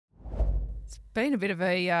Been a bit of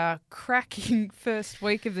a cracking first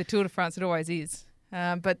week of the Tour de France. It always is.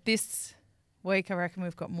 But this week, I reckon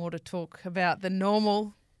we've got more to talk about than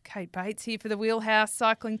normal. Kate Bates here for the Wheelhouse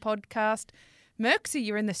Cycling Podcast. Merksy,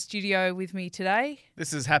 you're in the studio with me today.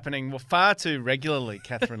 This is happening far too regularly,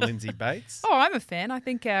 Catherine Lindsay Bates. Oh, I'm a fan. I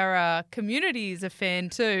think our community is a fan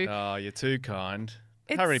too. Oh, you're too kind.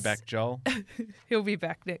 Hurry back, Joel. He'll be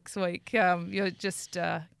back next week. You're just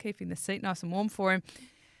keeping the seat nice and warm for him.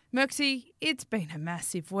 Merksy, it's been a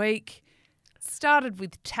massive week. Started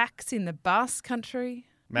with tax in the Basque Country.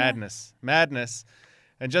 Madness.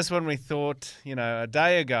 And just when we thought, a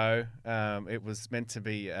day ago, it was meant to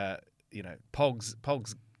be, Pog's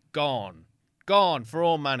gone for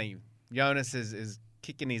all money. Jonas is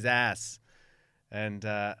kicking his ass. And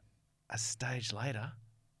a stage later,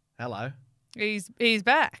 hello. He's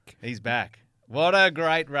back. He's back. What a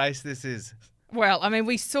great race this is. Well, I mean,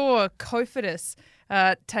 we saw Cofidis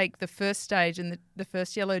take the first stage in the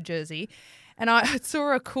first yellow jersey. And I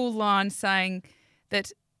saw a cool line saying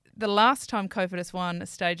that the last time Cofidis won a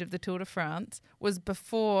stage of the Tour de France was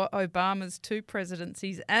before Obama's 2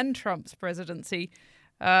 presidencies and Trump's presidency.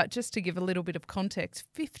 Just to give a little bit of context,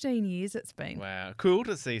 15 years it's been. Wow. Cool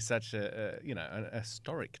to see such an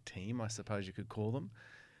historic team, I suppose you could call them,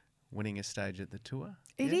 winning a stage at the Tour.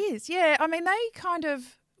 It is, yeah. I mean, they kind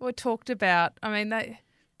of were talked about. I mean,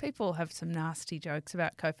 people have some nasty jokes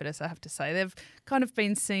about Cofidis, I have to say. They've kind of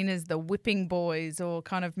been seen as the whipping boys or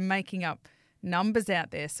kind of making up numbers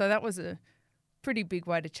out there. So that was a pretty big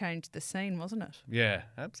way to change the scene, wasn't it? Yeah,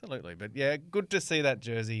 absolutely. But yeah, good to see that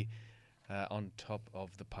jersey on top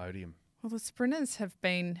of the podium. Well, the sprinters have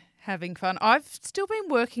been having fun. I've still been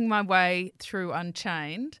working my way through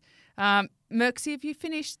Unchained. Merksy, have you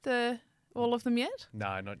finished all of them yet?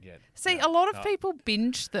 No, not yet. See, a lot of people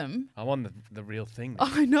binge them. I'm on the real thing.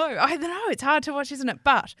 I know. It's hard to watch, isn't it?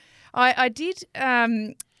 But I did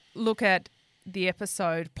look at the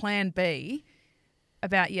episode Plan B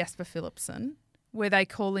about Jasper Philipsen, where they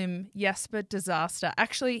call him Jasper Disaster.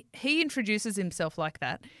 Actually, he introduces himself like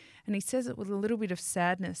that, and he says it with a little bit of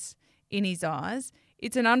sadness in his eyes.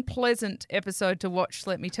 It's an unpleasant episode to watch,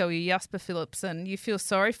 let me tell you, Jasper Philipsen. You feel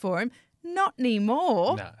sorry for him. Not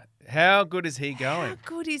anymore. No. How good is he going? How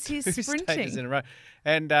good is his 2 sprinting? stages in a row.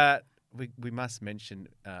 And we must mention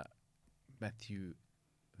Matthew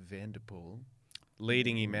Van Der Poel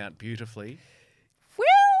leading him out beautifully. Well,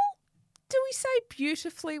 do we say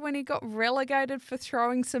beautifully when he got relegated for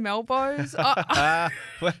throwing some elbows?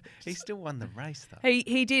 Well, he still won the race, though.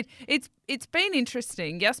 He did. It's been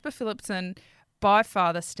interesting. Jasper Philipsen, by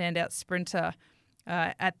far the standout sprinter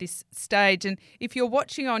at this stage. And if you're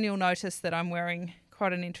watching on, you'll notice that I'm wearing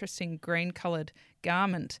quite an interesting green-coloured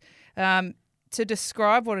garment. To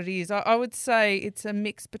describe what it is, I would say it's a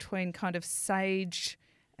mix between kind of sage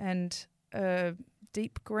and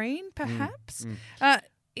deep green, perhaps.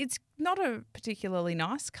 It's not a particularly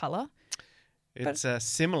nice colour. It's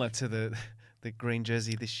similar to the green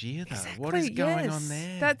jersey this year, though. Exactly, what is going on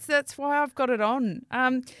there? That's why I've got it on.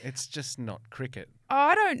 It's just not cricket.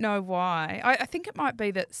 I don't know why. I think it might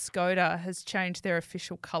be that Skoda has changed their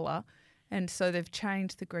official colour, and so they've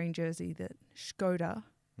changed the green jersey that Skoda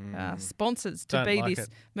sponsors to be this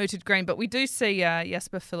mooted green. But we do see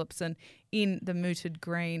Jasper Philipsen in the mooted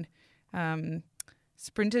green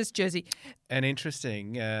sprinters jersey. And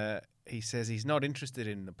interesting, he says he's not interested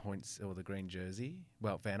in the points or the green jersey.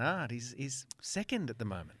 Well, Van Aert is second at the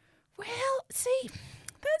moment. Well, see,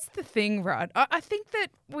 that's the thing, right? I think that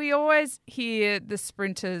we always hear the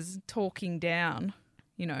sprinters talking down,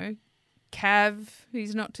 Cav,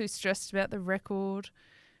 he's not too stressed about the record.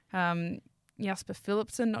 Jasper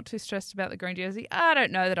Philipsen, not too stressed about the green jersey. I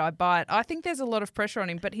don't know that I buy it. I think there's a lot of pressure on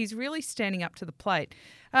him, but he's really standing up to the plate.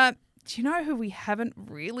 Do you know who we haven't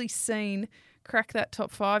really seen crack that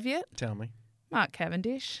top 5 yet? Tell me. Mark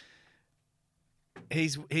Cavendish.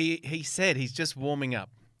 He said he's just warming up.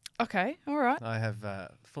 Okay, all right. I have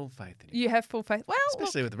full faith in him. You have full faith. Well,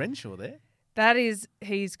 especially with Renshaw there.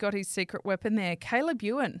 He's got his secret weapon there. Caleb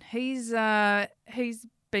Ewan. He's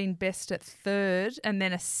been best at third and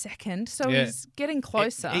then a second, so he's getting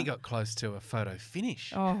closer. He got close to a photo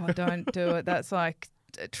finish. Oh, don't do it. That's like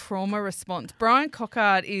a trauma response. Brian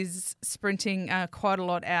Cockard is sprinting quite a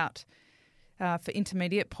lot out for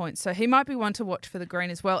intermediate points, so he might be one to watch for the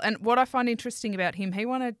green as well. And what I find interesting about him, he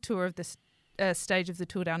won a tour of this stage of the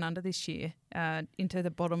Tour Down Under this year into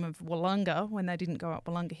the bottom of Wollonga when they didn't go up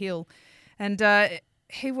Wollonga Hill. And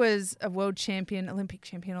he was a world champion, Olympic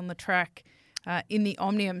champion on the track in the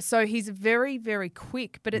Omnium. So he's very, very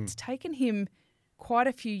quick, but it's taken him quite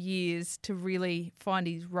a few years to really find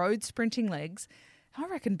his road sprinting legs. I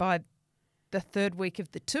reckon by the third week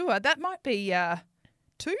of the tour. That might be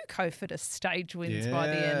 2 Cofidis stage wins by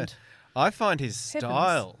the end. I find his Heavens.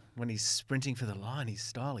 style when he's sprinting for the line, he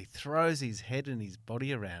throws his head and his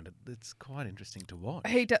body around it. It's quite interesting to watch.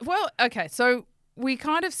 He does. Well, okay, so we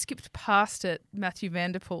kind of skipped past it, Matthew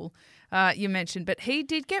van der Poel, you mentioned, but he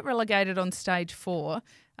did get relegated on stage 4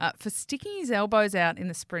 for sticking his elbows out in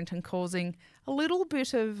the sprint and causing a little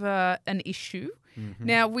bit of an issue. Mm-hmm.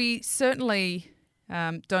 Now, we certainly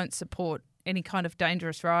don't support any kind of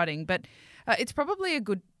dangerous riding, but it's probably a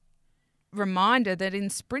good reminder that in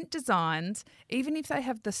sprint designs, even if they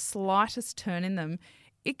have the slightest turn in them,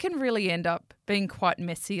 it can really end up being quite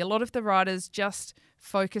messy. A lot of the riders just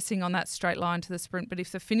focusing on that straight line to the sprint, but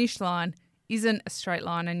if the finish line isn't a straight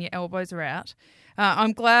line and your elbows are out,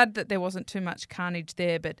 I'm glad that there wasn't too much carnage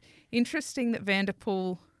there, but interesting that Van der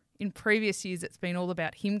Poel, in previous years, it's been all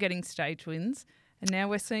about him getting stage wins, and now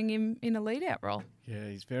we're seeing him in a lead-out role. Yeah,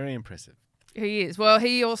 he's very impressive. He is. Well,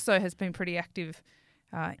 he also has been pretty active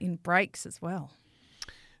in breaks as well.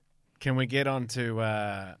 Can we get on to,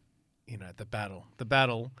 the battle? The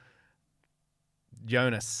battle,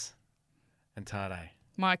 Jonas and Tadej.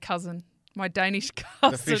 My cousin, my Danish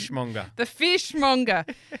cousin. The fishmonger. The fishmonger.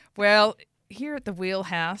 Well, here at the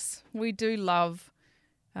Wheelhouse, we do love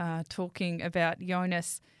talking about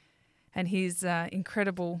Jonas and his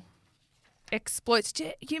incredible exploits.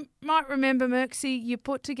 You might remember, Merksy, you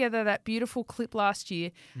put together that beautiful clip last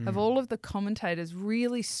year of all of the commentators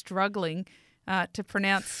really struggling to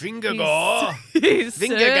pronounce Vingegaard. his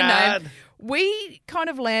Vingegaard. surname. We kind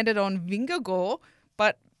of landed on Vingegaard,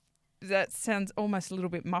 but that sounds almost a little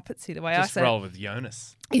bit Muppetsy the way I say it. Just roll with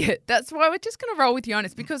Jonas. Yeah, that's why we're just going to roll with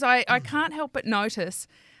Jonas, because I can't help but notice,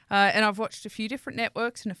 and I've watched a few different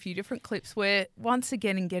networks and a few different clips where once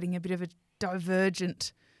again getting a bit of a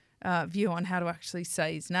divergent view on how to actually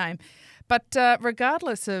say his name. But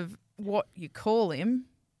regardless of what you call him,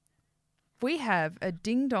 we have a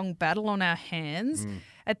ding-dong battle on our hands.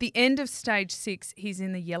 At the end of stage 6, he's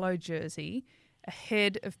in the yellow jersey,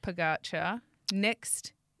 ahead of Pogačar.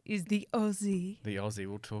 Next is the Aussie. The Aussie.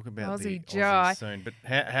 We'll talk about Aussie the Jai. Aussie soon. But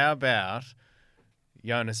how about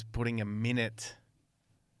Jonas putting a minute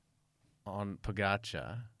on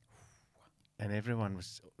Pogačar, and everyone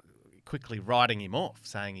was quickly writing him off,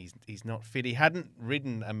 saying he's not fit. He hadn't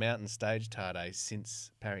ridden a mountain stage, Tadej, since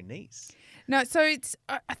Paris-Nice. No, so it's.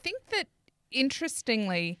 I think that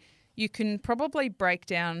interestingly, you can probably break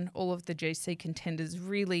down all of the GC contenders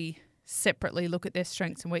really separately, look at their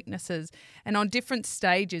strengths and weaknesses, and on different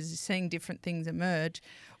stages, seeing different things emerge.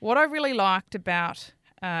 What I really liked about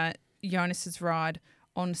Jonas's ride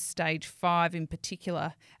on stage 5 in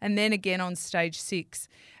particular, and then again on stage 6,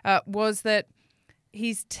 was that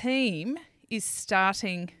his team is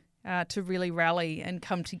starting to really rally and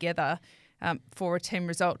come together for a team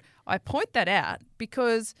result. I point that out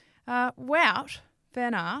because Wout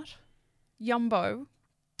van Aert, Jumbo,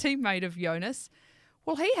 teammate of Jonas,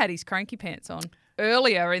 well, he had his cranky pants on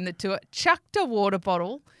earlier in the tour, chucked a water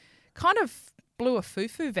bottle, kind of blew a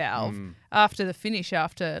foo-foo valve after the finish,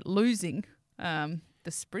 after losing the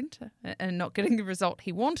sprint and not getting the result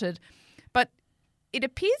he wanted. But it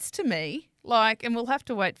appears to me like, and we'll have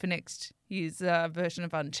to wait for next year's version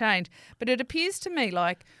of Unchained, but it appears to me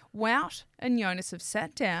like Wout and Jonas have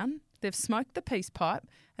sat down, they've smoked the peace pipe,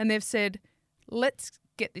 and they've said, let's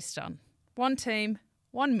get this done. One team,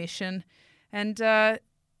 one mission. And I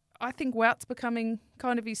think Wout's becoming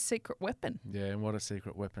kind of his secret weapon. Yeah, and what a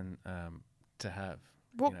secret weapon to have.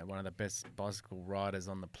 Well, one of the best bicycle riders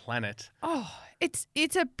on the planet. Oh, it's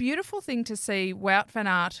a beautiful thing to see Wout van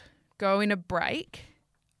Aert go in a break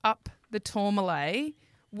up the Tourmalet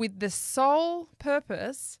with the sole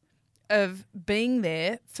purpose of being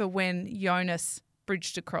there for when Jonas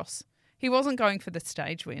bridged across. He wasn't going for the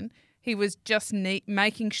stage win. He was just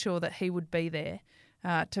making sure that he would be there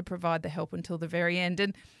to provide the help until the very end.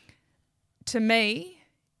 And to me,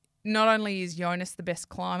 not only is Jonas the best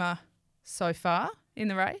climber so far in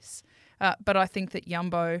the race, but I think that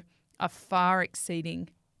Jumbo are far exceeding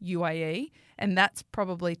UAE, and that's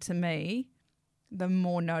probably, to me, the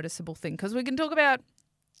more noticeable thing. Because we can talk about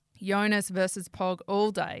Jonas versus Pog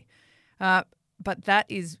all day, but that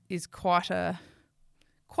is quite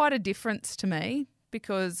a difference to me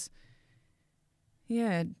because,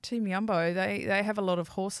 yeah, Team Jumbo, they have a lot of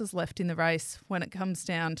horses left in the race when it comes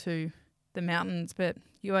down to the mountains, but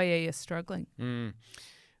UAE are struggling.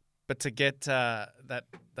 But to get that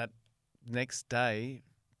next day,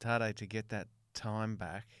 Tadej, to get that time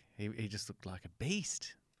back, he just looked like a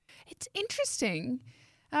beast. It's interesting.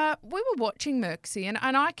 We were watching Merksy, and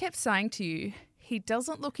I kept saying to you, he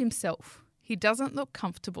doesn't look himself. He doesn't look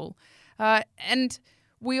comfortable. And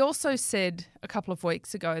we also said a couple of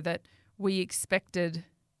weeks ago that we expected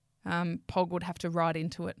Pog would have to ride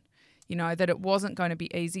into it, that it wasn't going to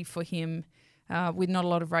be easy for him with not a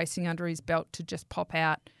lot of racing under his belt to just pop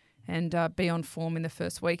out and be on form in the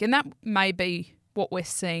first week. And that may be what we're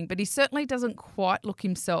seeing, but he certainly doesn't quite look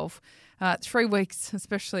himself. 3 weeks,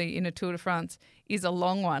 especially in a Tour de France, is a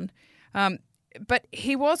long one. But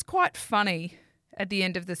he was quite funny at the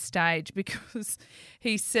end of the stage because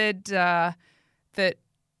he said that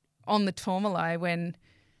on the Tourmalet when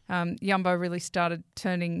Jumbo really started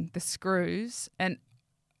turning the screws, and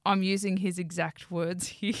I'm using his exact words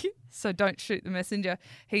here, so don't shoot the messenger.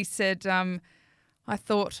 He said, I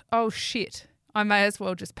thought, oh shit, I may as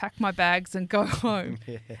well just pack my bags and go home.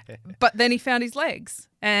 Yeah. But then he found his legs.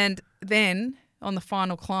 And then on the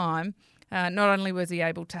final climb, not only was he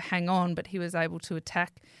able to hang on, but he was able to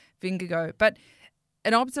attack Vingegaard. But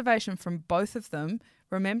an observation from both of them,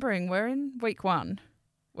 remembering we're in week 1.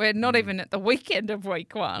 We're not even at the weekend of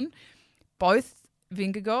week 1. Both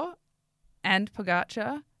Vingegaard and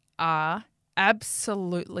Pogačar are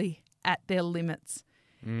absolutely at their limits.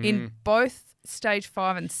 In both stage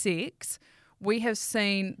 5 and 6, we have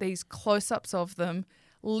seen these close-ups of them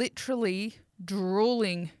literally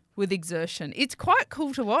drooling with exertion. It's quite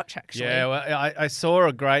cool to watch, actually. Yeah, well, I saw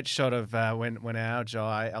a great shot of when our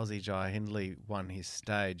Aussie Jai Hindley won his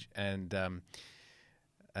stage, and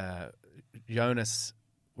Jonas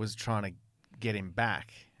was trying to get him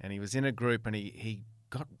back, and he was in a group, and he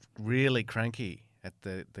got really cranky at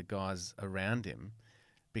the guys around him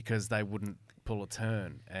because they wouldn't pull a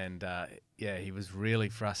turn, and he was really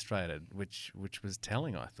frustrated, which was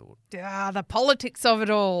telling, I thought. The politics of it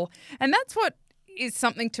all. And that's what is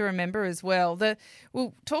something to remember as well.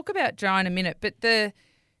 We'll talk about Jai in a minute, but the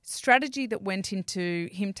strategy that went into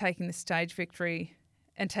him taking the stage victory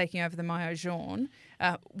and taking over the Maillot Jaune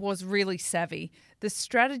was really savvy. The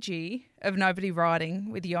strategy of nobody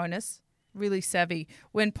riding with Jonas, really savvy.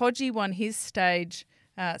 When Poggi won his stage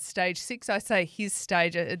 6, I say his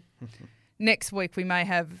stage. Next week we may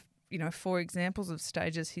have 4 examples of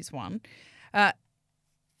stages he's won.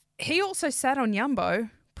 He also sat on Jumbo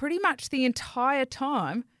pretty much the entire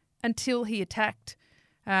time until he attacked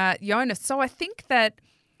Jonas. So I think that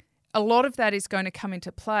a lot of that is going to come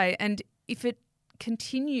into play. And if it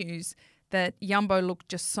continues that Jumbo look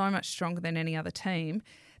just so much stronger than any other team,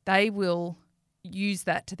 they will use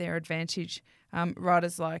that to their advantage,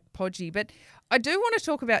 riders like Poggi. But I do want to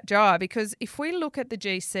talk about Jai, because if we look at the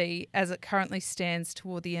GC as it currently stands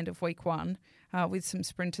toward the end of week 1, with some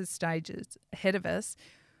sprinters stages ahead of us,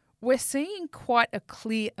 we're seeing quite a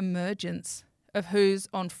clear emergence of who's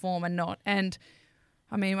on form and not. And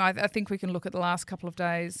I mean, I think we can look at the last couple of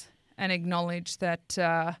days and acknowledge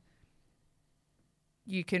that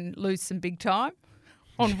you can lose some big time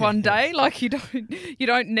on one day. Like you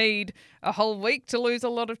don't need a whole week to lose a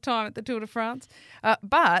lot of time at the Tour de France.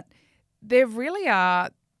 But there really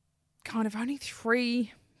are kind of only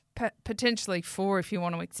 3, potentially 4 if you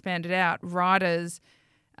want to expand it out, riders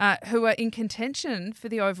who are in contention for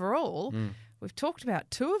the overall. We've talked about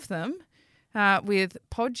 2 of them with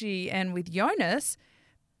Poggi and with Jonas,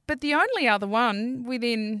 but the only other one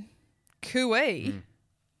within QE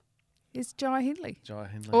is Jai Hindley.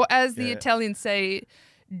 Or as the Italians say,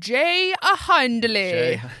 Jai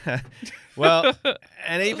Hindley. Well,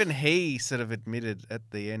 and even he sort of admitted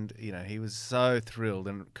at the end, he was so thrilled,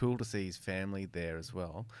 and cool to see his family there as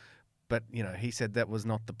well. But, he said that was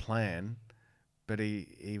not the plan, but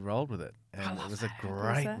he rolled with it. And it was a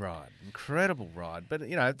great ride, incredible ride. But,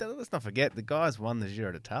 let's not forget, the guy's won the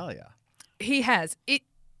Giro d'Italia. He has.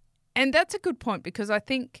 And that's a good point, because I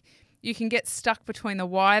think you can get stuck between the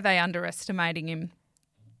why are they underestimating him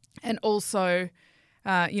and also,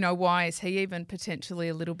 why is he even potentially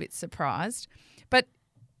a little bit surprised. But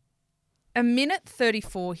a minute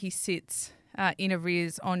 34 he sits in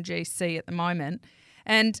arrears on GC at the moment,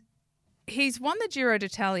 and he's won the Giro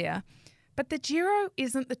d'Italia, but the Giro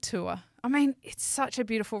isn't the Tour. I mean, it's such a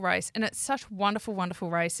beautiful race and it's such wonderful, wonderful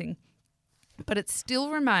racing. But it still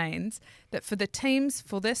remains that for the teams,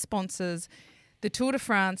 for their sponsors, the Tour de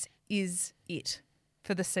France is it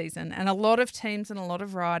for the season. And a lot of teams and a lot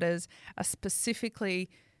of riders are specifically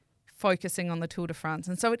focusing on the Tour de France.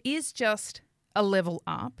 And so it is just a level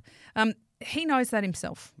up. He knows that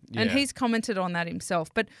himself, and he's commented on that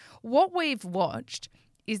himself. But what we've watched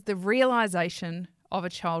is the realisation of a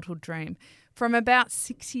childhood dream. From about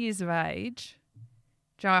 6 years of age,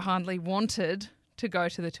 Jai Hindley wanted to go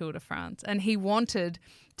to the Tour de France, and he wanted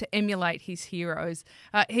to emulate his heroes.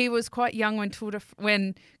 He was quite young when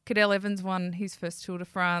Cadel Evans won his first Tour de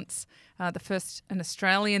France, the first an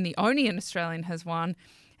Australian, the only an Australian has won.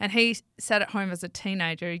 And he sat at home as a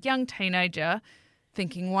teenager, a young teenager,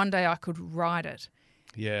 thinking one day I could ride it.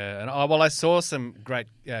 Yeah, and I saw some great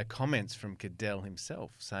comments from Cadel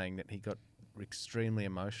himself saying that he got extremely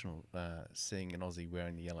emotional seeing an Aussie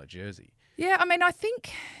wearing the yellow jersey. Yeah, I mean, I think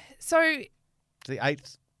so. The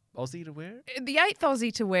 8th Aussie to wear it? The 8th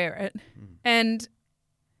Aussie to wear it. And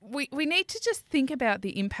we need to just think about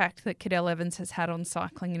the impact that Cadel Evans has had on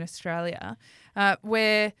cycling in Australia,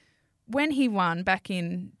 where when he won back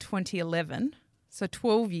in 2011, so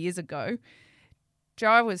 12 years ago,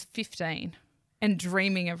 Jai was 15 and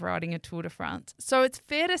dreaming of riding a Tour de France. So it's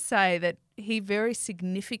fair to say that he very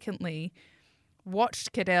significantly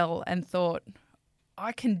watched Cadel and thought,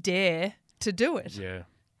 I can dare to do it. Yeah.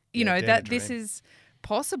 You know, that this is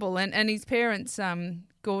possible. And his parents,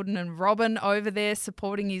 Gordon and Robin, over there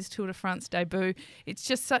supporting his Tour de France debut. It's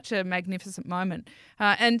just such a magnificent moment.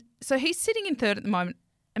 And so he's sitting in third at the moment,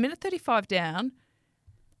 a minute 35 down.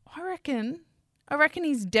 I reckon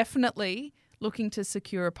he's definitely looking to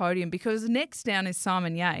secure a podium, because next down is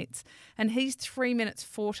Simon Yates and he's 3 minutes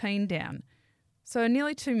 14 down. So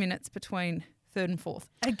nearly 2 minutes between third and fourth.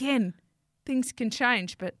 Again, things can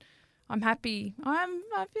change, but I'm happy. I'm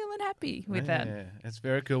feeling happy with that. Yeah, it's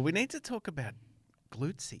very cool. We need to talk about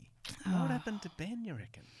Glutzy. What happened to Ben, you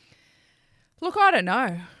reckon? Look, I don't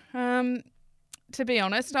know. To be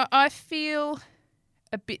honest, I feel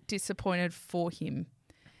a bit disappointed for him.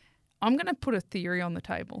 I'm going to put a theory on the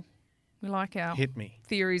table. We like our Hit me.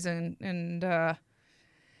 theories and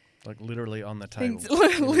Like literally on the table. things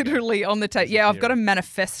literally on the table. Yeah, I've got a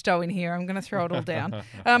manifesto in here. I'm going to throw it all down.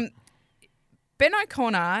 Ben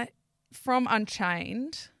O'Connor, from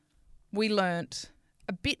Unchained, we learnt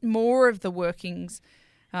a bit more of the workings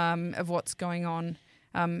of what's going on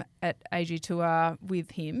at AG2R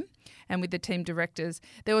with him and with the team directors.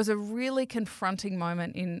 There was a really confronting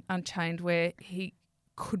moment in Unchained where he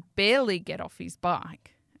could barely get off his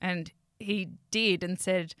bike, and he did and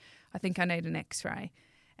said, I think I need an X-ray.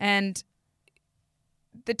 And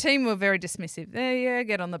the team were very dismissive. Yeah,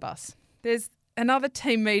 get on the bus. There's another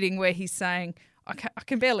team meeting where he's saying, I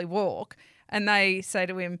can barely walk. And they say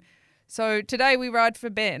to him, so today we ride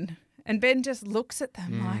for Ben. And Ben just looks at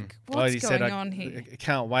them like, what's going on here? I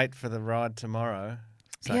can't wait for the ride tomorrow,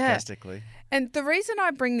 sarcastically. Yeah. And the reason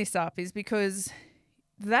I bring this up is because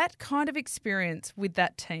that kind of experience with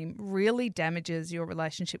that team really damages your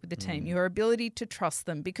relationship with the team, your ability to trust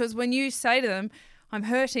them. Because when you say to them, I'm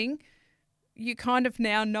hurting, you kind of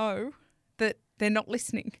now know that they're not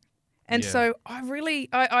listening. And so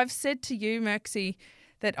I've said to you, Merksy,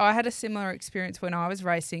 that I had a similar experience when I was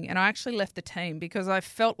racing, and I actually left the team because I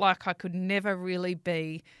felt like I could never really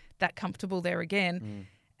be that comfortable there again,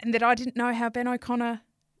 and that I didn't know how Ben O'Connor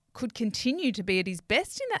could continue to be at his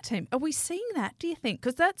best in that team. Are we seeing that, do you think?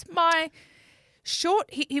 Because that's my short.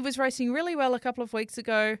 He was racing really well a couple of weeks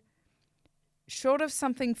ago. Short of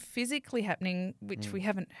something physically happening, which we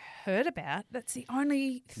haven't heard about, that's the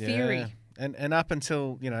only theory. Yeah. And up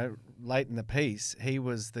until, late in the piece, he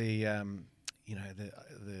was the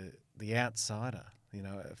outsider,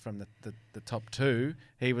 from the top two.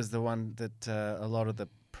 He was the one that a lot of the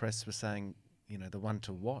press were saying, the one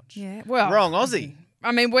to watch. Yeah, well, wrong Aussie.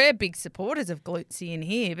 I mean, we're big supporters of Glutzy in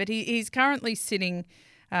here, but he's currently sitting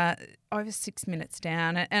over 6 minutes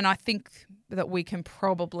down, and I think that we can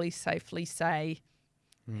probably safely say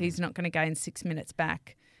he's not going to gain 6 minutes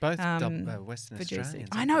back. Both Western Australians.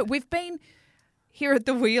 I know. We've been here at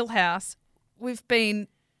the Wheelhouse. We've been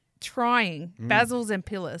trying Basil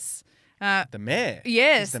Zempilas. The mayor.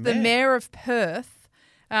 Yes, the mayor of Perth.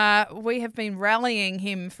 We have been rallying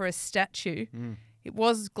him for a statue. It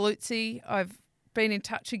was Glutzy. I've been in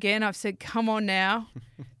touch again. I've said, come on now,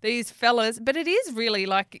 these fellas. But it is really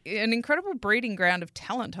like an incredible breeding ground of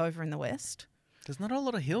talent over in the West. There's not a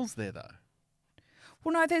lot of hills there, though.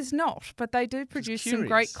 Well, no, there's not, but they do produce some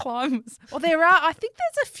great climbers. Well, there are. I think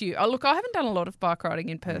there's a few. Oh, look, I haven't done a lot of bike riding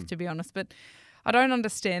in Perth, to be honest, but I don't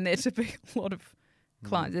understand there to be a lot of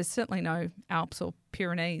climbs. There's certainly no Alps or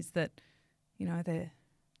Pyrenees that, they're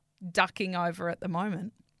ducking over at the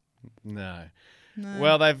moment. No.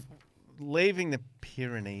 Well, they've leaving the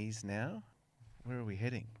Pyrenees now. Where are we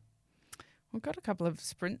heading? We've got a couple of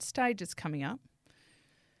sprint stages coming up.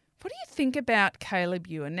 What do you think about Caleb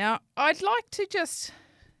Ewan? Now, I'd like to just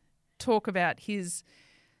talk about his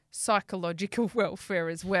psychological welfare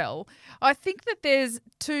as well. I think that there's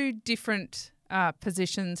two different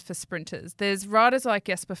positions for sprinters. There's riders like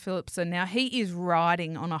Jasper Philipsen. Now, he is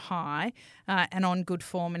riding on a high and on good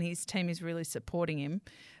form, and his team is really supporting him.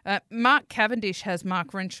 Mark Cavendish has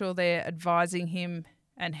Mark Renshaw there advising him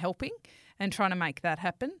and helping and trying to make that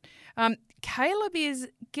happen. Caleb is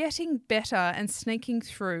getting better and sneaking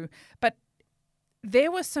through, but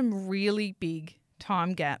there were some really big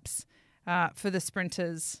time gaps for the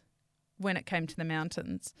sprinters when it came to the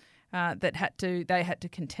mountains that they had to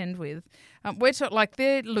contend with.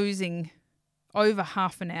 They're losing over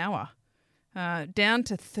half an hour, down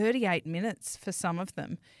to 38 minutes for some of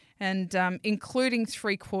them, and including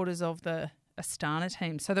 3/4 of the Astana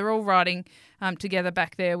team. So they're all riding together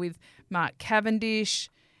back there with Mark Cavendish,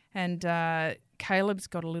 and Caleb's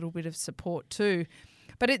got a little bit of support too.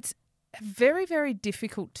 But it's a very, very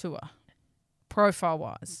difficult tour,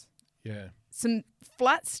 profile-wise. Yeah. Some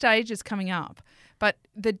flat stages coming up, but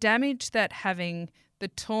the damage that having the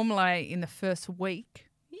Tourmalet in the first week,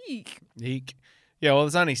 eek. Yeah, well,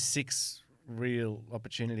 there's only 6 real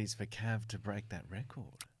opportunities for Cav to break that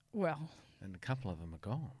record. Well, And a couple of them are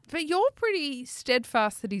gone. but you're pretty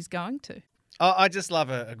steadfast that he's going to. I just love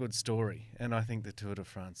a good story, and I think the Tour de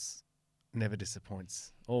France never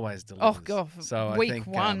disappoints, always delivers. Oh, God. So Week I think,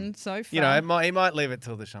 one so far. You know, he might leave it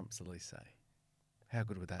till the Champs-Élysées. How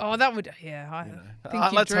good would that Oh, be? that would, yeah. I You know? think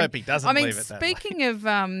you'd Let's dream- hope he doesn't leave it that way. speaking of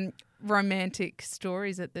romantic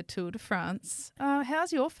stories at the Tour de France,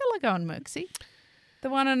 how's your fella going, Merksy? The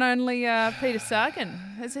one and only Peter Sagan.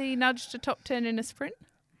 Has he nudged a top 10 in a sprint?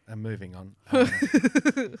 And moving on.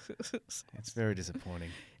 It's very disappointing.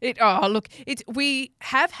 We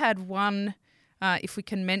have had one, if we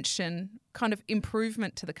can mention, kind of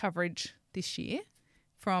improvement to the coverage this year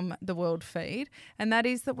from the World Feed, and that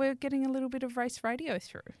is that we're getting a little bit of race radio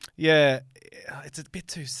through. Yeah, it's a bit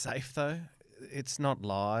too safe though. It's not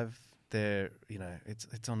live.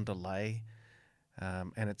 It's on delay,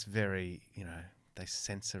 and it's very, they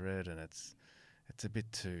censor it, and it's a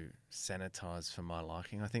bit too sanitized for my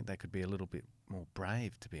liking. I think they could be a little bit more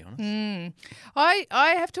brave, to be honest. I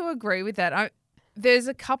have to agree with that. There's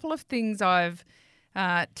a couple of things I've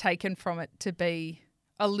taken from it to be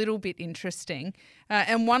a little bit interesting,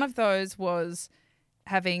 and one of those was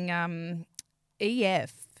having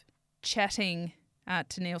EF chatting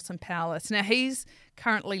to Neilson Powless. Now he's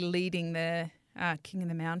currently leading the King of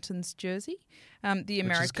the Mountains jersey, the American.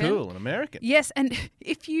 Which is cool, an American. Yes, and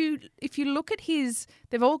if you look at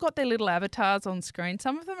they've all got their little avatars on screen.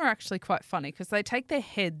 Some of them are actually quite funny because they take their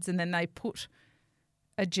heads and then they put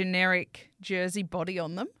a generic jersey body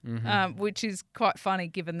on them, which is quite funny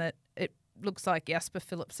given that it looks like Jasper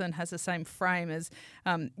Philipsen has the same frame as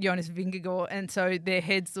Jonas Vingegaard, and so their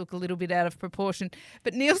heads look a little bit out of proportion.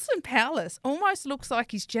 But Neilson Powless almost looks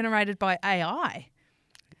like he's generated by AI.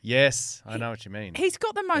 Yes, I know what you mean. He's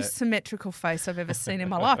got the most symmetrical face I've ever seen in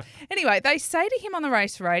my life. Anyway, they say to him on the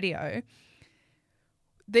race radio,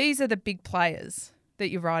 these are the big players that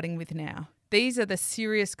you're riding with now. These are the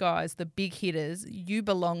serious guys, the big hitters. You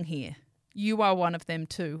belong here. You are one of them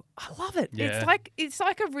too. I love it. Yeah. It's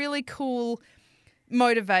like a really cool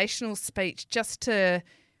motivational speech just to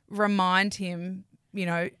remind him,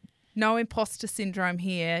 no imposter syndrome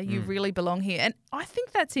here. You really belong here. And I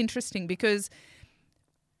think that's interesting because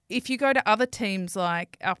if you go to other teams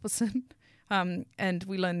like Alpecin, and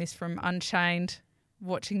we learned this from Unchained,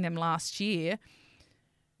 watching them last year,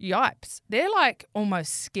 yipes, they're like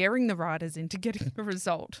almost scaring the riders into getting a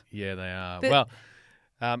result. Yeah, they are.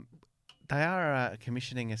 They are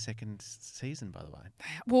commissioning a second season, by the way.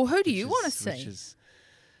 Well, who do you want to see? Which is,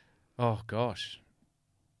 oh gosh,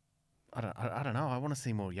 I don't know. I want to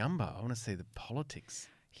see more Yumbo. I want to see the politics.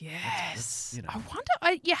 Yes, you know. I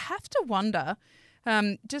wonder. You have to wonder.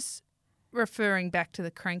 Just referring back to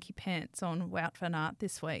the cranky pants on Wout van Aert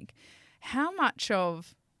this week, how much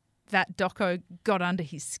of that doco got under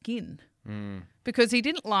his skin? Because he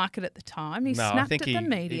didn't like it at the time. He snapped at the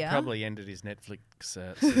media. He probably ended his Netflix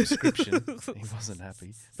subscription. He wasn't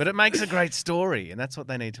happy. But it makes a great story, and that's what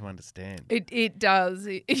they need to understand. It does.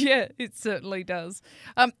 It certainly does.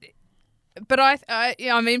 But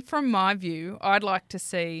I mean, from my view, I'd like to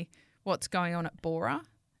see what's going on at Bora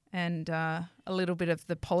and a little bit of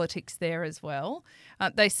the politics there as well.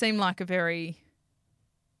 They seem like a very,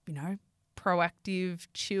 proactive,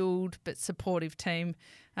 chilled but supportive team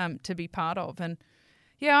to be part of. And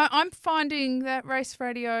yeah, I'm finding that race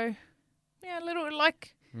radio, a little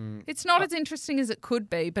like it's not as interesting as it could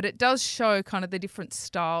be, but it does show kind of the different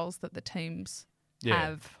styles that the teams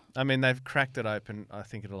have. I mean, they've cracked it open. I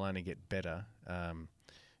think it'll only get better,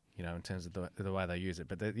 in terms of the way they use it.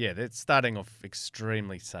 But they're starting off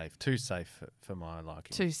extremely safe, too safe for my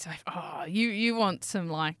liking. Too safe. Oh, you want some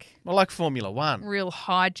Well, like Formula One. real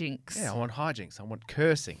hijinks. Yeah, I want hijinks. I want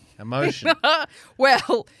cursing, emotion.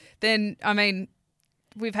 Well, then, I mean,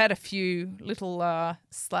 we've had a few little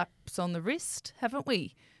slaps on the wrist, haven't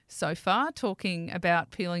we, so far, talking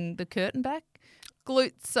about peeling the curtain back.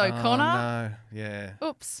 Glutes O'Connor. Oh, no. Yeah.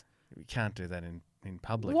 Oops. We can't do that in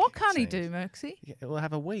public. What it can't he seems. do, Merksy? Yeah, we'll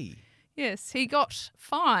have a wee. Yes, he got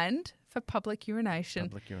fined for public urination.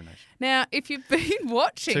 Public urination. Now, if you've been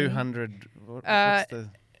watching... 200. What's the...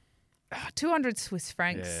 200 Swiss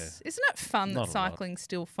francs. Yeah. Isn't it fun Not that a lot. cycling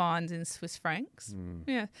still fines in Swiss francs? Mm.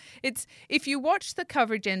 Yeah. It's if you watch the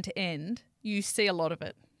coverage end to end, you see a lot of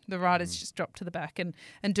it. The riders just drop to the back and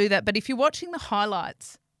do that. But if you're watching the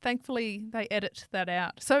highlights, thankfully they edit that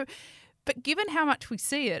out. So, but given how much we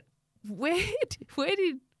see it, where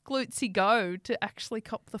did Glutzy go to actually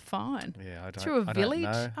cop the fine? Yeah, I don't. Through a I village?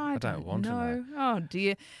 Don't know. I don't want to know. Oh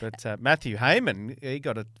dear. But Matthew Heyman, he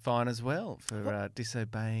got a fine as well for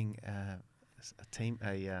disobeying a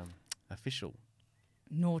official.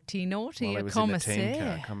 Naughty, While a he was in the commissaire. team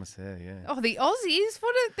car. Commissaire, yeah. Oh, the Aussies,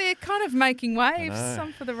 they're kind of making waves, know.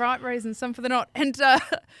 some for the right reasons, some for the not. And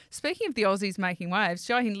speaking of the Aussies making waves,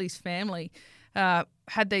 Jai Hindley's family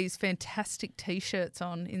had these fantastic T-shirts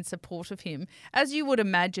on in support of him, as you would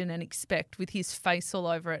imagine and expect, with his face all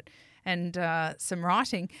over it and some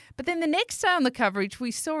writing. But then the next day on the coverage,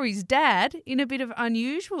 we saw his dad in a bit of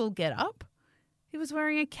unusual get-up. He was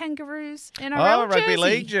wearing a Kangaroos NRL rugby jersey.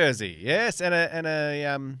 league jersey, yes, and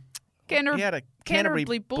a he had a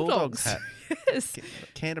Canterbury Bulldogs hat. Yes.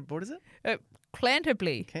 What is it?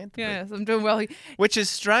 Canterbury. Canterbury. Yes, I'm doing well. Which is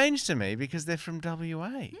strange to me because they're from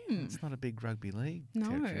WA. It's not a big rugby league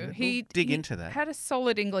territory. No, We'll dig into that. Had a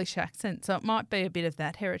solid English accent, so it might be a bit of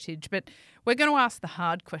that heritage. But we're going to ask the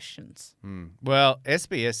hard questions. Well,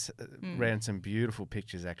 SBS ran some beautiful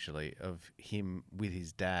pictures actually of him with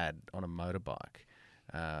his dad on a motorbike.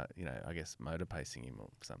 I guess motor pacing him or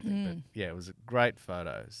something. But yeah, it was great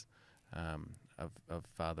photos of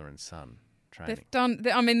father and son training. They've done.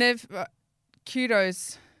 They've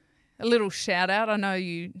kudos. A little shout out. I know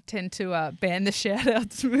you tend to ban the shout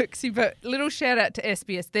outs, Merksy, but little shout out to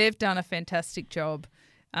SBS. They've done a fantastic job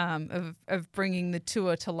of bringing the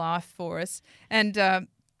tour to life for us. And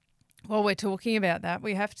while we're talking about that,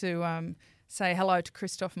 we have to say hello to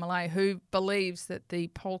Christophe Mallet, who believes that the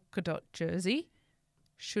polka dot jersey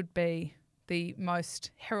should be the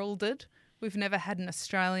most heralded. We've never had an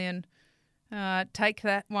Australian take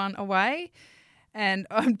that one away. And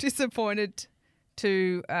I'm disappointed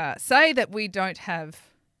to say that we don't have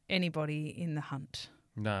anybody in the hunt.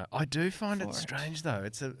 No, I do find it strange though.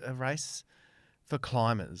 It's a race for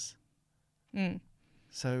climbers.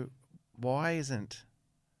 So why isn't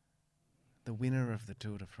the winner of the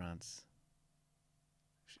Tour de France?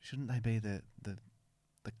 Shouldn't they be the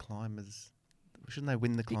climbers? Shouldn't they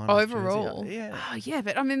win the climbers overall? jersey? Yeah. Oh, yeah,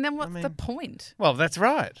 but then what's the point? Well, that's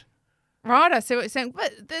right. Right, I see what you're saying.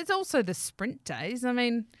 But there's also the sprint days.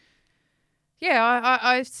 I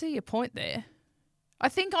see your point there. I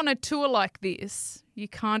think on a tour like this, you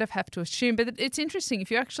kind of have to assume. But it's interesting.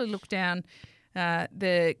 If you actually look down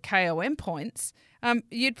the KOM points,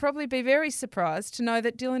 you'd probably be very surprised to know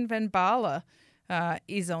that Dylan van Baarle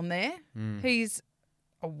is on there. He's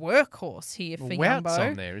a workhorse here for Jumbo. Wout's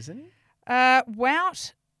on there, isn't he?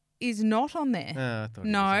 Wout is not on there. I thought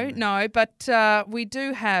he was on there. No, but we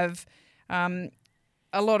do have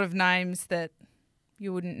a lot of names that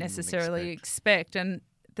you wouldn't necessarily expect, and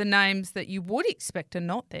the names that you would expect are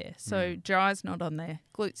not there. So Jai's not on there.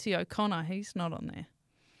 Glutzy O'Connor, he's not on there.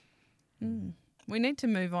 We need to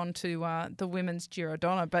move on to the women's Giro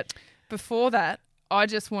d'Honour, but before that, I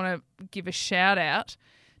just want to give a shout out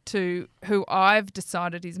to who I've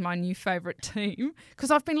decided is my new favourite team, because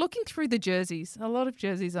I've been looking through the jerseys. A lot of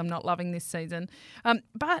jerseys I'm not loving this season,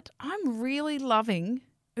 but I'm really loving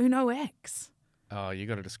Uno X. Oh, you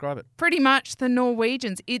got to describe it. Pretty much the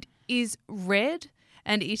Norwegians. It is red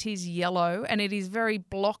and it is yellow and it is very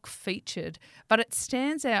block featured, but it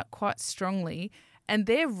stands out quite strongly. And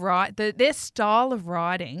their style of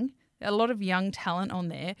riding, a lot of young talent on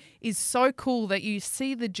there, is so cool that you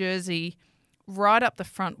see the jersey right up the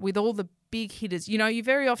front with all the big hitters. You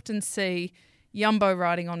very often see Jumbo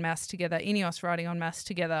riding en masse together, Ineos riding en masse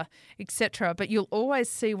together, etc. But you'll always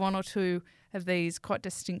see one or two of these quite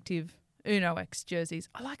distinctive Uno X jerseys.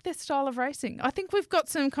 I like their style of racing. I think we've got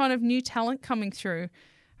some kind of new talent coming through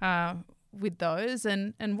with those,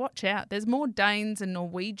 and watch out. There's more Danes and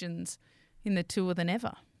Norwegians in the tour than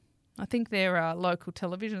ever. I think their local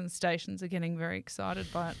television stations are getting very excited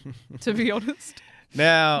by it, to be honest.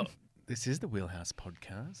 Now, this is the Wheelhouse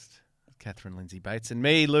Podcast. Catherine Lindsay Bates and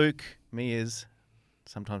me, Luke. Me is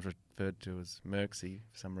sometimes referred to as Merksy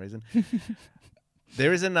for some reason.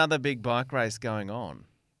 There is another big bike race going on,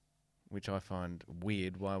 which I find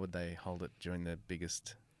weird. Why would they hold it during the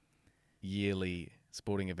biggest yearly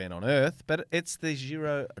sporting event on earth? But it's the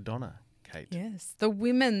Giro d'Honour Kate. Yes, the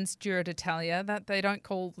women's Giro d'Italia, that they don't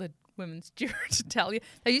call the women's Giro d'Italia.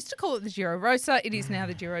 They used to call it the Giro Rosa. It is now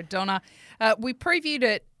the Giro Donna. We previewed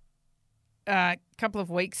it a couple of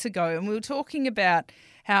weeks ago, and we were talking about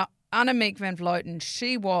how Annemiek van Vleuten,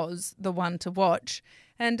 she was the one to watch.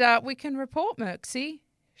 And we can report, Merksy,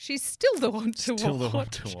 she's still the one to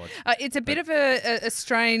watch. It's a bit of a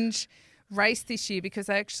strange race this year because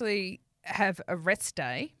they actually have a rest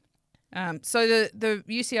day. So the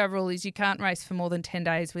UCI rule is you can't race for more than 10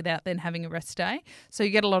 days without then having a rest day. So you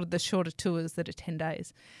get a lot of the shorter tours that are 10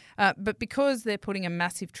 days. But because they're putting a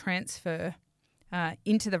massive transfer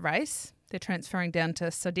into the race, they're transferring down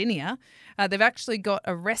to Sardinia, they've actually got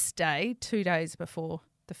a rest day 2 days before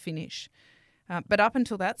the finish. But up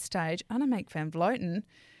until that stage, Annemiek van Vleuten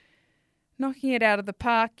knocking it out of the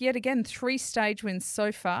park. Yet again, 3 stage wins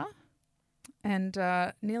so far and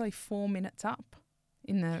nearly 4 minutes up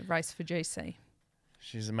in the race for GC.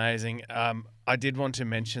 She's amazing. I did want to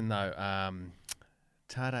mention, though,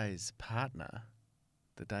 Tade's partner,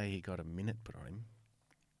 the day he got a minute put on him,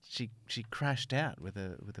 she crashed out with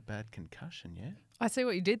a bad concussion, yeah? I see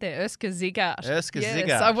what you did there, Urska Zigart.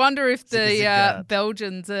 Zigart. I wonder if the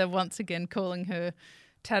Belgians are once again calling her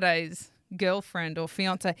Tade's girlfriend or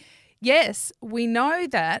fiance. Yes, we know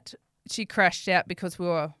that she crashed out because we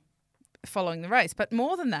were following the race, but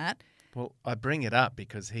more than that. Well, I bring it up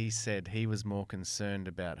because he said he was more concerned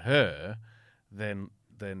about her than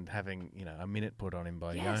having a minute put on him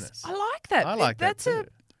by Jonas. I like that. I like that too.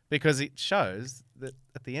 Because it shows that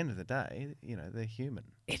at the end of the day, they're human.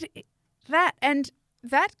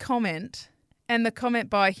 That comment and the comment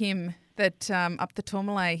by him that up the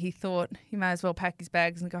Tourmalet, he thought he may as well pack his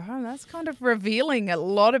bags and go home. That's kind of revealing a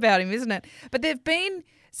lot about him, isn't it? But there have been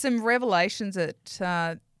some revelations at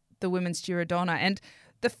the Women's Giro Donna. And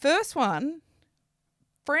the first one,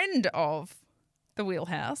 friend of the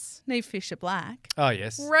Wheelhouse, Niamh Fisher-Black. Oh,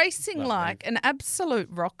 yes. Racing like an absolute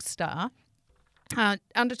rock star.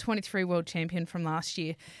 Under 23 world champion from last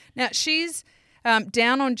year. Now, she's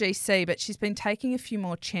down on GC, but she's been taking a few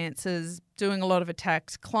more chances, doing a lot of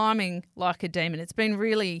attacks, climbing like a demon. It's been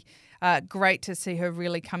really great to see her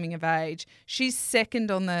really coming of age. She's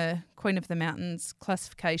second on the Queen of the Mountains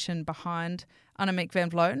classification behind Annemiek van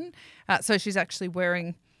Vleuten. So she's actually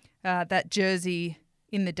wearing that jersey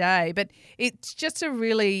in the day. But it's just a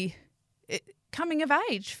really coming of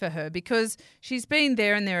age for her because she's been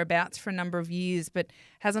there and thereabouts for a number of years but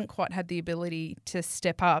hasn't quite had the ability to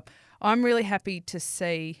step up. I'm really happy to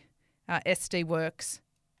see SD Works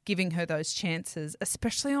giving her those chances,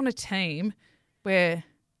 especially on a team where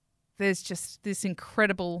there's just this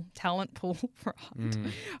incredible talent pool, right?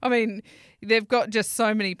 I mean, they've got just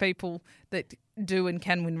so many people that do and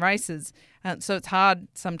can win races. So it's hard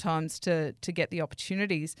sometimes to get the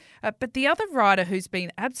opportunities. But the other rider who's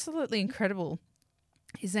been absolutely incredible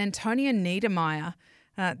is Antonia Niedermeier,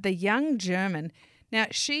 the young German. Now,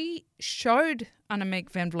 she showed Annemiek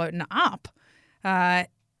van Vleuten up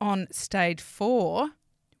on stage 4,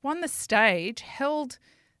 won the stage, held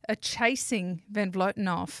a chasing Van Vleuten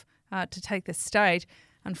off to take the stage.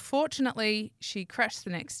 Unfortunately, she crashed the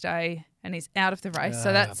next day and is out of the race.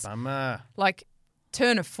 So that's like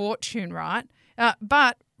turn of fortune, right?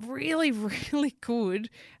 But really, really good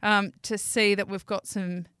to see that we've got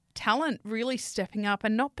some talent really stepping up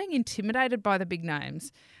and not being intimidated by the big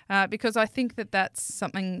names because I think that that's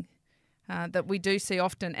something that we do see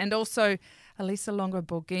often. And also Elisa Longo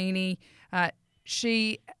Borghini,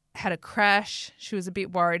 she had a crash. She was a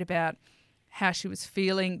bit worried about how she was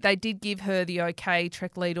feeling. They did give her the okay,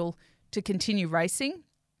 Trek Lidl, to continue racing,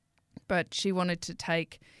 but she wanted to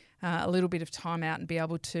take a little bit of time out and be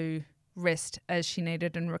able to rest as she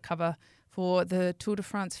needed and recover for the Tour de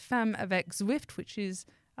France Femmes avec Zwift, which is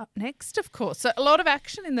up next, of course. So a lot of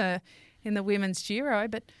action in the women's Giro,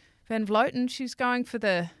 but Van Vleuten, she's going for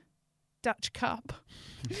the Dutch Cup.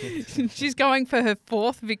 She's going for her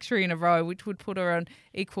 4th victory in a row, which would put her on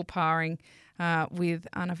equal paring with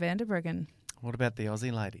Anna van der Breggen. What about the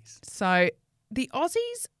Aussie ladies? So the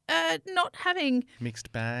Aussies are not having...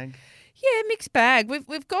 Mixed bag? Yeah, mixed bag.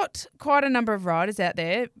 We've got quite a number of riders out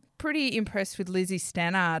there. Pretty impressed with Lizzie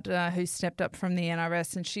Stannard, who stepped up from the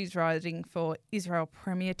NRS, and she's riding for Israel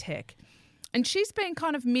Premier Tech. And she's been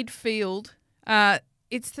kind of midfield.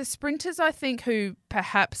 It's the sprinters, I think, who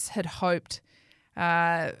perhaps had hoped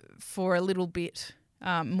for a little bit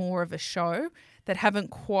more of a show that haven't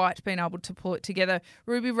quite been able to pull it together.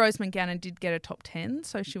 Ruby Roseman Gannon did get a top 10,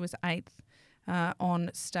 so she was 8th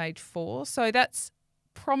on stage 4. So that's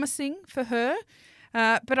promising for her.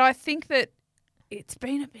 But I think that it's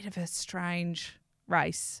been a bit of a strange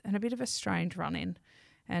race and a bit of a strange run-in.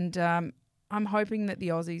 And I'm hoping that the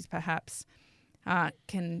Aussies perhaps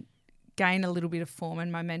can gain a little bit of form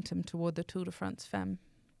and momentum toward the Tour de France Femme.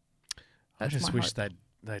 I just wish they'd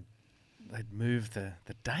move the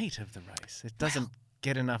date of the race. It doesn't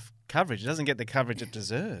get enough coverage. It doesn't get the coverage it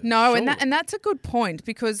deserves. No, and that's a good point,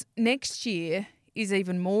 because next year is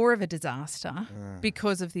even more of a disaster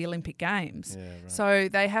because of the Olympic Games. Yeah, right. So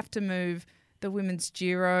they have to move the Women's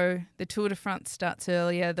Giro. The Tour de France starts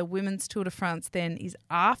earlier. The Women's Tour de France then is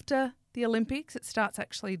after the Olympics. It starts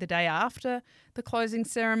actually the day after the closing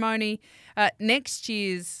ceremony. Next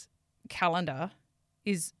year's calendar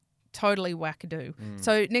is totally wackadoo.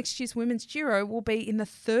 So next year's Women's Giro will be in the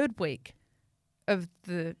third week of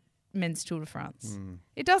the Men's Tour de France.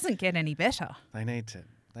 It doesn't get any better. They need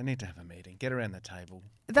to have a meeting, get around the table.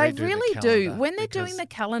 They really do. When they're doing the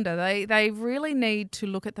calendar, they really need to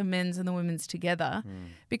look at the men's and the women's together,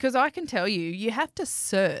 because I can tell you have to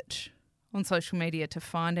search on social media to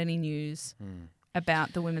find any news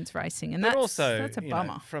about the women's racing. And that's a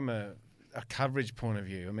bummer. From a coverage point of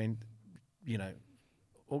view, I mean,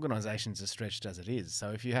 organisations are stretched as it is.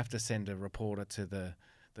 So if you have to send a reporter to the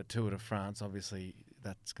Tour de France, obviously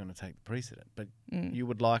that's going to take the precedent. But you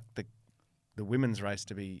would like the women's race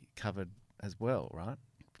to be covered as well, right?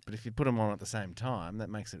 But if you put them on at the same time, that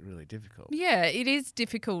makes it really difficult. Yeah, it is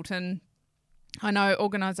difficult. And I know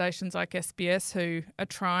organisations like SBS who are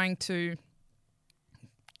trying to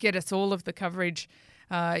get us all of the coverage,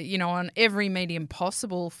 on every medium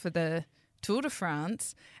possible for the Tour de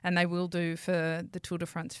France, and they will do for the Tour de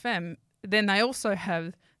France Femme. Then they also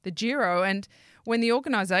have the Giro. And when the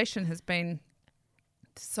organisation has been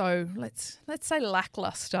so, let's say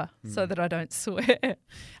lackluster, so that I don't swear.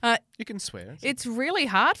 You can swear. It's really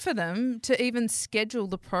hard for them to even schedule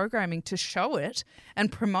the programming to show it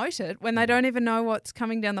and promote it when they don't even know what's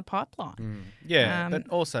coming down the pipeline. Yeah, but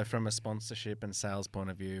also from a sponsorship and sales point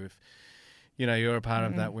of view, if you're a part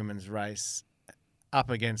of that women's race up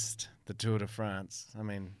against the Tour de France, I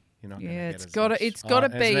mean, you're not going to get it's got to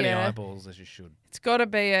be as many eyeballs as you should. It's got to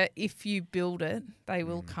be a if you build it, they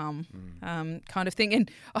will come kind of thing.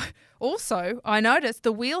 And also, I noticed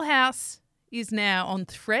the Wheelhouse is now on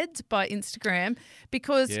Threads by Instagram,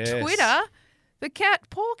 because Twitter, the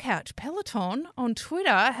Poor Couch Peloton on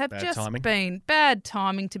Twitter have been bad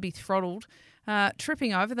timing to be throttled,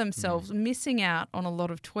 tripping over themselves, missing out on a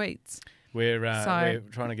lot of tweets. We're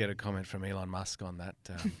trying to get a comment from Elon Musk on that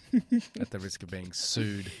at the risk of being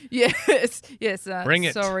sued. Yes. Bring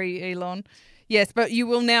it. Sorry, Elon. Yes, but you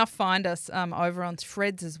will now find us over on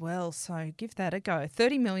Threads as well, so give that a go.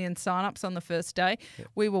 30 million sign-ups on the first day. Yeah.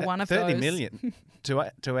 We were one of 30 those. 30 million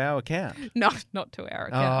to our account? No, not to our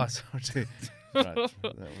account. Oh, sorry. Right.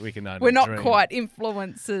 We can only We're not dream. quite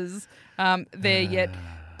influencers there yet.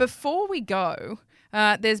 Before we go,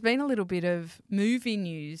 there's been a little bit of movie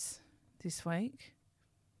news this week.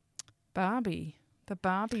 Barbie, the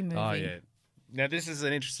Barbie movie. Oh yeah. Now this is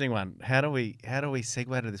an interesting one. How do we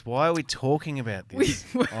segue to this? Why are we talking about this?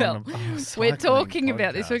 We're talking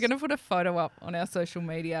about this. We're going to put a photo up on our social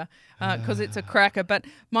media because it's a cracker. But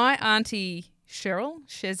my auntie Cheryl,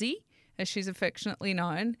 Shezzy, as she's affectionately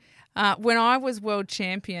known, when I was world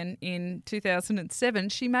champion in 2007,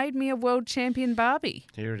 she made me a world champion Barbie.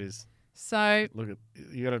 Here it is. So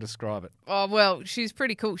you got to describe it. Oh well, she's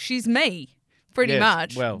pretty cool. She's me, pretty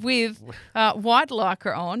much, with white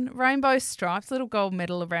lycra on, rainbow stripes, little gold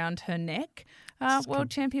medal around her neck.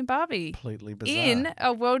 World champion Barbie, completely bizarre, in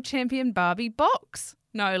a world champion Barbie box,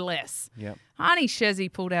 no less. Yep. Auntie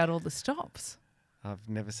Shezzy pulled out all the stops. I've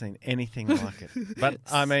never seen anything like it. But,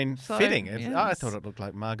 I mean, fitting. Yes. I thought it looked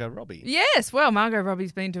like Margot Robbie. Yes, well, Margot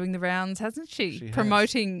Robbie's been doing the rounds, hasn't she?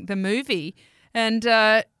 Promoting the movie. And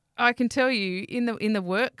I can tell you, in the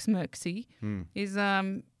works, Merksy, is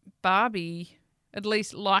Barbie, at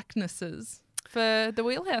least likenesses for the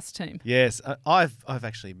Wheelhouse team. Yes, I've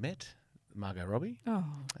actually met Margot Robbie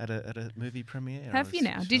at a movie premiere. Have you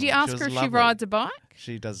now? Did you ask her if she rides a bike?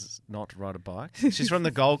 She does not ride a bike. She's from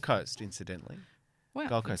the Gold Coast, incidentally. Well,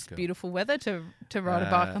 Gold Coast it's girl. beautiful weather to ride a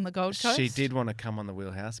bike on the Gold Coast. She did want to come on the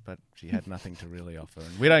Wheelhouse, but she had nothing to really offer.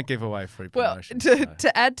 And we don't give away free well, promotions.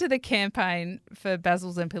 to add to the campaign for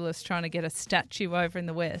Basil Zempoulos trying to get a statue over in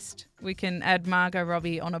the West, we can add Margot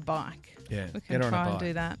Robbie on a bike. Yeah, we can try and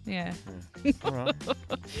do that. Yeah. All right.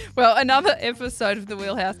 Well, another episode of the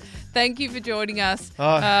Wheelhouse. Thank you for joining us,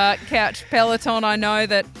 Couch Peloton. I know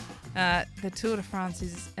that the Tour de France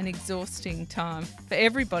is an exhausting time for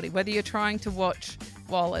everybody, whether you're trying to watch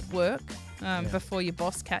while at work before your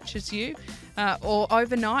boss catches you, or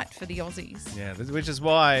overnight for the Aussies. Yeah, which is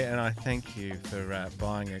why, and I thank you for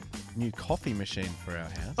buying a new coffee machine for our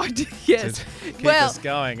house. I did, yes. To keep us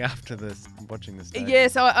going after watching the stage.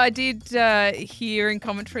 Yes, I did hear in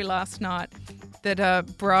commentary last night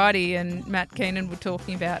that Bridie and Matt Keenan were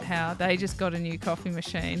talking about how they just got a new coffee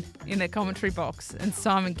machine in their commentary box, and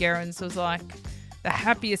Simon Gerrans was like the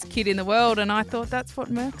happiest kid in the world, and I thought that's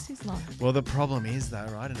what Merckx is like. Well, the problem is, though,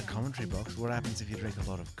 right, in a commentary box, what happens if you drink a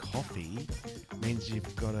lot of coffee? It means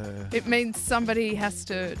you've got to... It means somebody has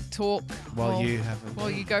to talk while you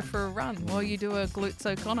go for a run, while you do a glutes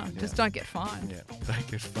O'Connor. Yeah. Just don't get fined. Yeah, don't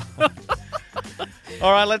get fined.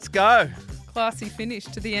 All right, let's go. Classy finish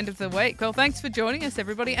to the end of the week. Well, thanks for joining us,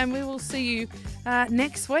 everybody, and we will see you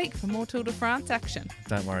next week for more Tour de France action.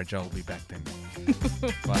 Don't worry, Joel will be back then.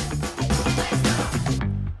 Bye.